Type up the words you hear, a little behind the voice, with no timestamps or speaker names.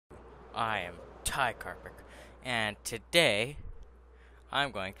I am Karpyk, and today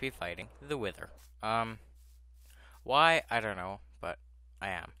I'm going to be fighting the Wither. Why? I don't know, but I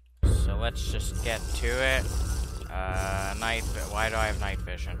am. So let's just get to it. Why do I have night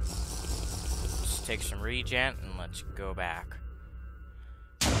vision? Let's take some regen and let's go back.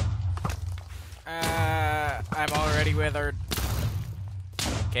 I'm already withered.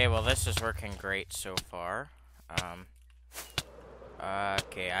 Okay, well this is working great so far.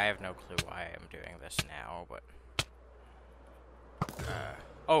 Okay, I have no clue why I'm doing this now, but...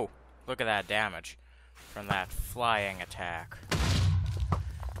 oh, look at that damage from that flying attack.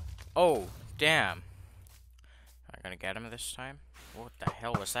 Oh, damn. Am I gonna get him this time? What the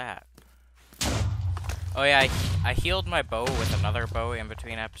hell was that? Oh yeah, I healed my bow with another bow in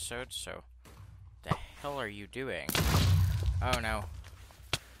between episodes, so... The hell are you doing? Oh no.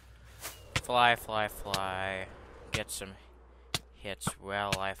 Fly, fly, fly. Get some hits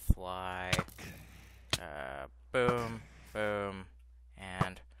while I fly. Boom, boom,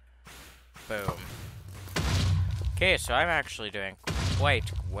 and boom. Okay, so I'm actually doing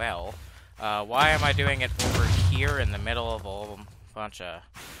quite well. Why am I doing it over here in the middle of a bunch of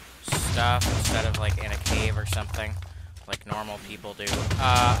stuff instead of like in a cave or something like normal people do?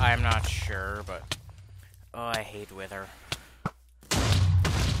 I'm not sure, but oh, I hate Wither.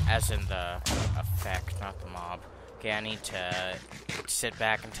 As in the effect, not the mob. Okay, I need to sit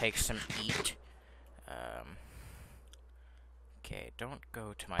back and take some eat. Okay, don't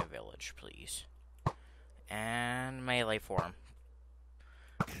go to my village, please. And melee form.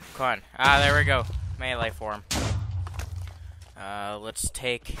 Come on. Ah, there we go. Melee form. Let's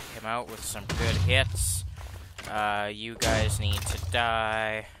take him out with some good hits. You guys need to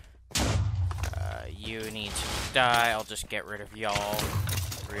die. You need to die. I'll just get rid of y'all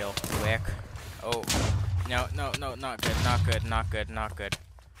real quick. Oh. No, no, no, not good, not good, not good, not good.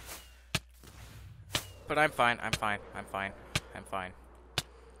 But I'm fine, I'm fine, I'm fine, I'm fine.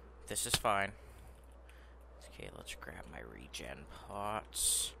 This is fine. Okay, let's grab my regen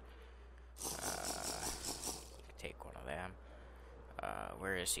pots. Take one of them.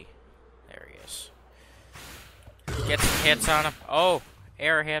 Where is he? There he is. Get some hits on him. Oh,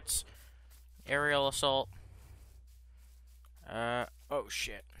 air hits. Aerial assault. Oh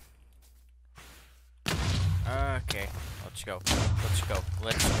shit. Okay, let's go. Let's go.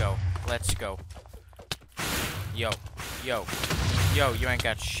 Let's go. Let's go. Yo. Yo. Yo, you ain't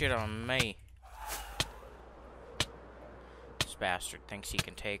got shit on me. This bastard thinks he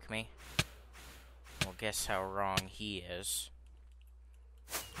can take me. Well, guess how wrong he is.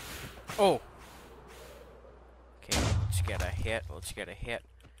 Oh! Okay, let's get a hit. Let's get a hit.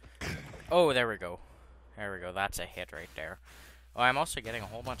 Oh, there we go. There we go. That's a hit right there. Oh, I'm also getting a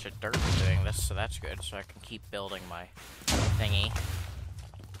whole bunch of dirt for doing this, so that's good. So I can keep building my thingy.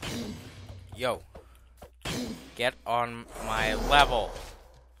 Yo. Get on my level.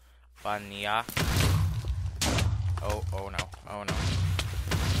 Bunya. Oh, oh no. Oh no.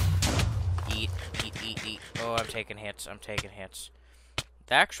 Eat, eat, eat, eat. Oh, I'm taking hits. I'm taking hits.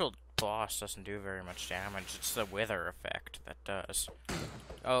 The actual boss doesn't do very much damage. It's the wither effect that does.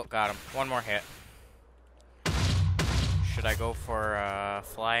 Oh, got him. One more hit. Should I go for a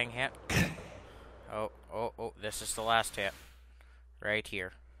flying hit? Oh, oh, oh, this is the last hit. Right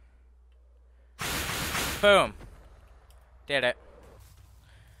here. Boom! Did it.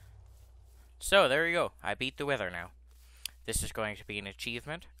 So, there you go. I beat the Wither now. This is going to be an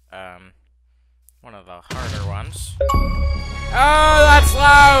achievement. One of the harder ones. Oh, that's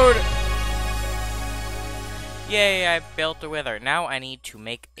loud! Yay, I built the Wither. Now I need to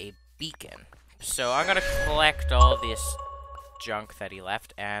make a beacon. So I'm gonna collect all this junk that he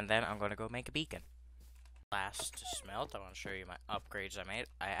left, and then I'm gonna go make a beacon. Last to smelt, I want to show you my upgrades I made.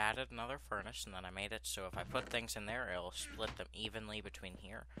 I added another furnace, and then I made it so if I put things in there, it'll split them evenly between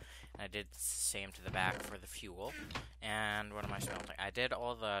here. And I did the same to the back for the fuel. And what am I smelting? I did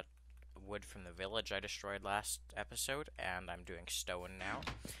all the wood from the village I destroyed last episode, and I'm doing stone now.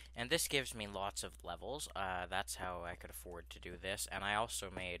 And this gives me lots of levels. That's how I could afford to do this. And I also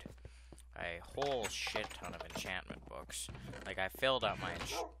made a whole shit ton of enchantment books. Like, I filled out my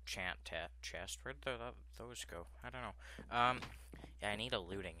enchant chest. Where'd those go? I don't know. Yeah, I need a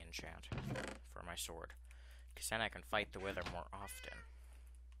looting enchant for my sword. Because then I can fight the Wither more often.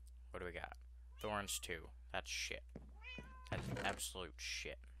 What do we got? Thorns 2. That's shit. That's absolute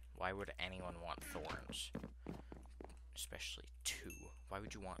shit. Why would anyone want thorns? Especially 2. Why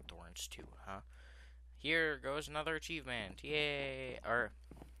would you want thorns 2, huh? Here goes another achievement. Yay! Or,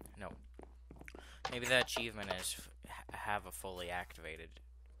 no. Maybe the achievement is have a fully activated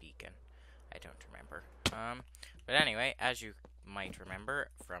beacon. I don't remember. But anyway, as you might remember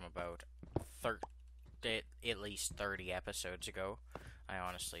from about at least 30 episodes ago. I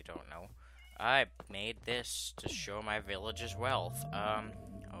honestly don't know. I made this to show my village's wealth.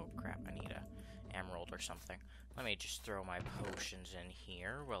 Oh crap, I need a emerald or something. Let me just throw my potions in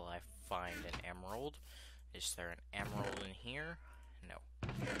here while I find an emerald. Is there an emerald in here? No.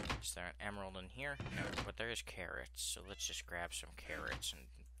 Is there an emerald in here? No, but there is carrots, so let's just grab some carrots and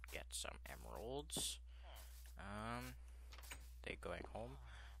get some emeralds. They going home?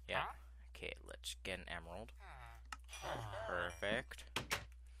 Yeah. Okay, let's get an emerald. Perfect.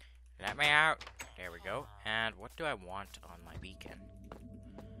 Let me out. There we go. And what do I want on my beacon?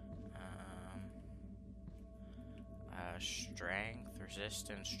 Strength,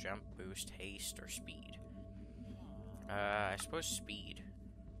 resistance, jump, boost, haste, or speed. I suppose speed.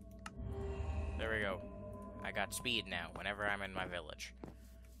 There we go. I got speed now whenever I'm in my village.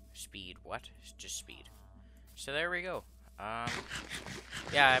 Speed, what? Just speed. So there we go.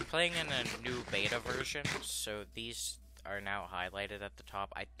 Yeah, I'm playing in a new beta version, so these are now highlighted at the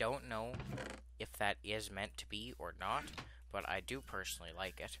top. I don't know if that is meant to be or not, but I do personally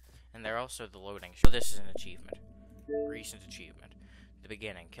like it. And they're also the loading. So this is an achievement. Recent achievement. The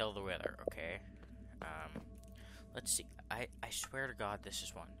beginning. Kill the wither. Okay. Let's see. I swear to God this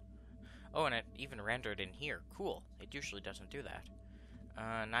is one. Oh, and it even rendered in here. Cool. It usually doesn't do that.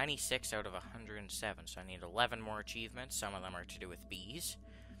 96 out of 107, so I need 11 more achievements. Some of them are to do with bees,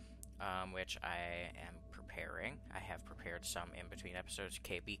 which I am preparing. I have prepared some in between episodes.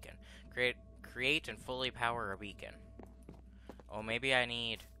 Okay, beacon. Create and fully power a beacon. Oh, maybe I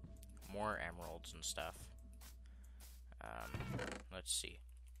need more emeralds and stuff. Let's see.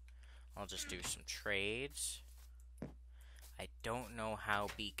 I'll just do some trades. I don't know how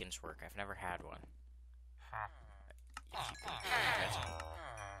beacons work. I've never had one.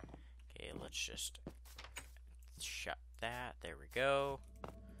 Okay, let's just shut that. There we go.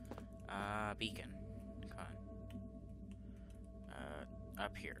 Beacon. Come on.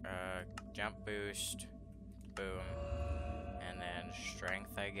 Up here. Jump boost. Boom. And then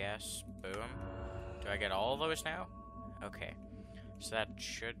strength, I guess. Boom. Do I get all of those now? Okay. So that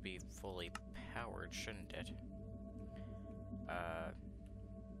should be fully powered, shouldn't it?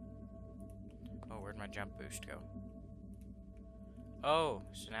 Oh, where'd my jump boost go? Oh,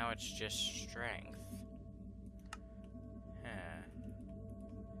 so now it's just strength. Huh.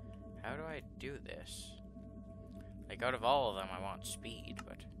 How do I do this? Like, out of all of them, I want speed,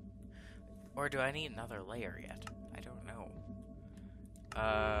 but... Or do I need another layer yet? I don't know.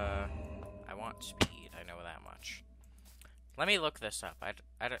 I want speed, I know that much. Let me look this up. I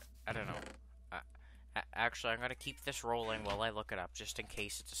don't know. Actually, I'm gonna keep this rolling while I look it up, just in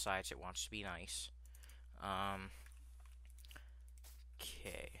case it decides it wants to be nice.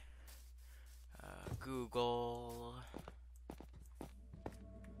 Okay. Google.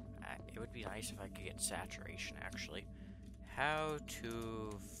 It would be nice if I could get saturation, actually. How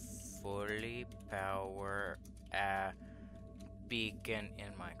to fully power a beacon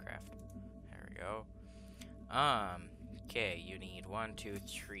in Minecraft. There we go. Okay, you need 1, 2,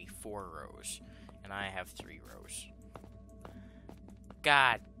 3, 4 rows. And I have 3 rows.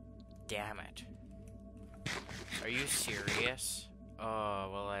 God damn it. Are you serious? Oh,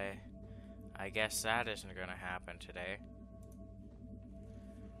 well, I guess that isn't gonna happen today.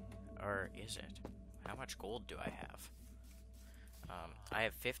 Or is it? How much gold do I have? I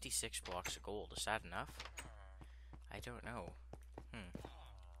have 56 blocks of gold. Is that enough? I don't know.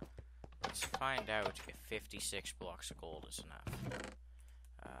 Let's find out if 56 blocks of gold is enough.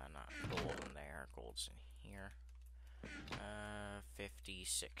 Not gold in there. Gold's in here.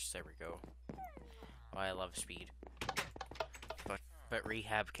 56. There we go. Oh, I love speed. But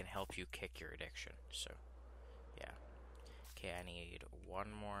rehab can help you kick your addiction. So, yeah. Okay, I need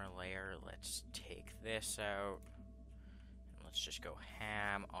one more layer. Let's take this out. And let's just go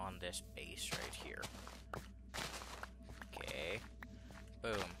ham on this base right here. Okay.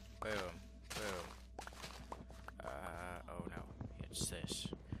 Boom. Boom. Boom. Oh no. It's this.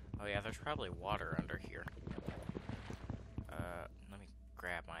 Oh yeah, there's probably water under here. Let me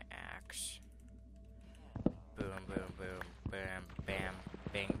grab my axe. Boom, boom, boom, bam, bam,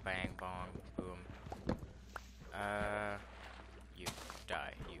 bing, bang, bong, boom. You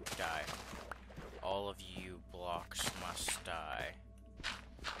die, you die. All of you blocks must die.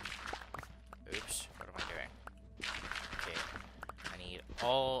 Oops, what am I doing? Okay, I need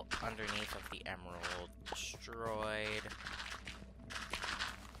all underneath of the emerald destroyed.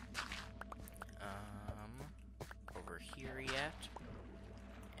 Over here yet?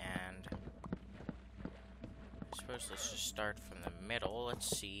 And I suppose let's just start from the middle. Let's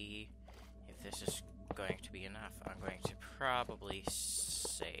see if this is going to be enough. I'm going to probably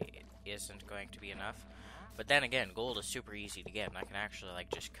say it isn't going to be enough. But then again, gold is super easy to get, and I can actually, like,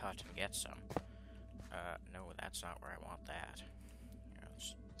 just cut and get some. No, that's not where I want that. Here,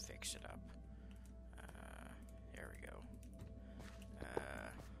 let's fix it up. There we go.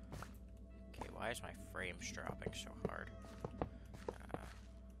 Okay, why is my frames dropping so hard?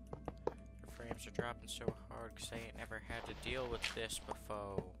 The frames are dropping so hard because I ain't never had to deal with this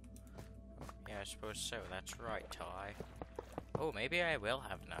before. Yeah, I suppose so. That's right, Ty. Oh, maybe I will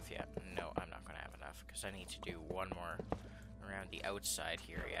have enough yet. No, I'm not going to have enough because I need to do one more around the outside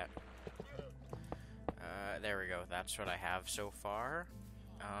here yet. There we go. That's what I have so far.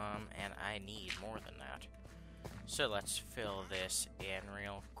 And I need more than that. So let's fill this in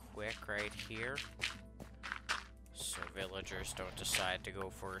real quick right here. So villagers don't decide to go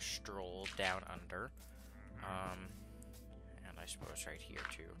for a stroll down under. And I suppose right here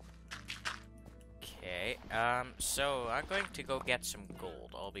too. Okay, so I'm going to go get some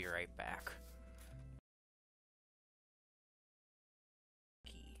gold. I'll be right back.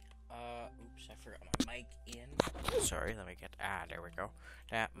 Oops, I forgot my mic in. Sorry, let me get, there we go.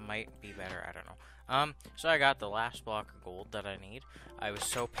 That might be better, I don't know. So I got the last block of gold that I need. I was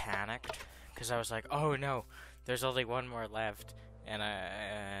so panicked, because I was like, oh no, there's only one more left. And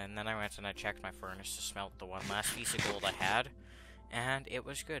then I went and I checked my furnace to smelt the one last piece of gold I had, and it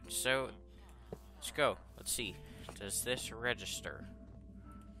was good. So, let's go. Let's see. Does this register?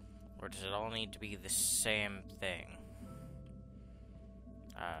 Or does it all need to be the same thing?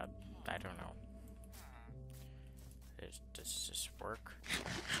 I don't know. Does this work?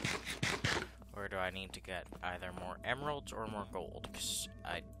 Or do I need to get either more emeralds or more gold? Because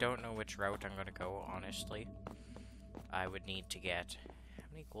I don't know which route I'm going to go, honestly. I would need to get... How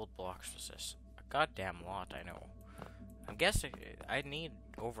many gold blocks was this? A goddamn lot, I know. I'm guessing I need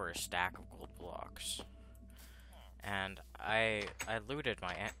over a stack of gold blocks. And I looted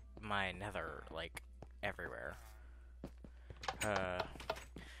my nether, like, everywhere.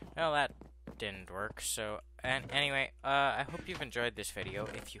 Well, that didn't work, so... And anyway, I hope you've enjoyed this video.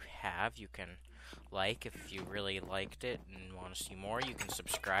 If you have, you can like. If you really liked it and want to see more, you can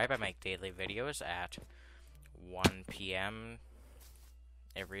subscribe. I make daily videos at 1 p.m.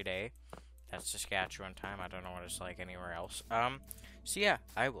 every day. That's Saskatchewan time. I don't know what it's like anywhere else. So yeah,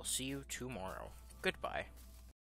 I will see you tomorrow. Goodbye.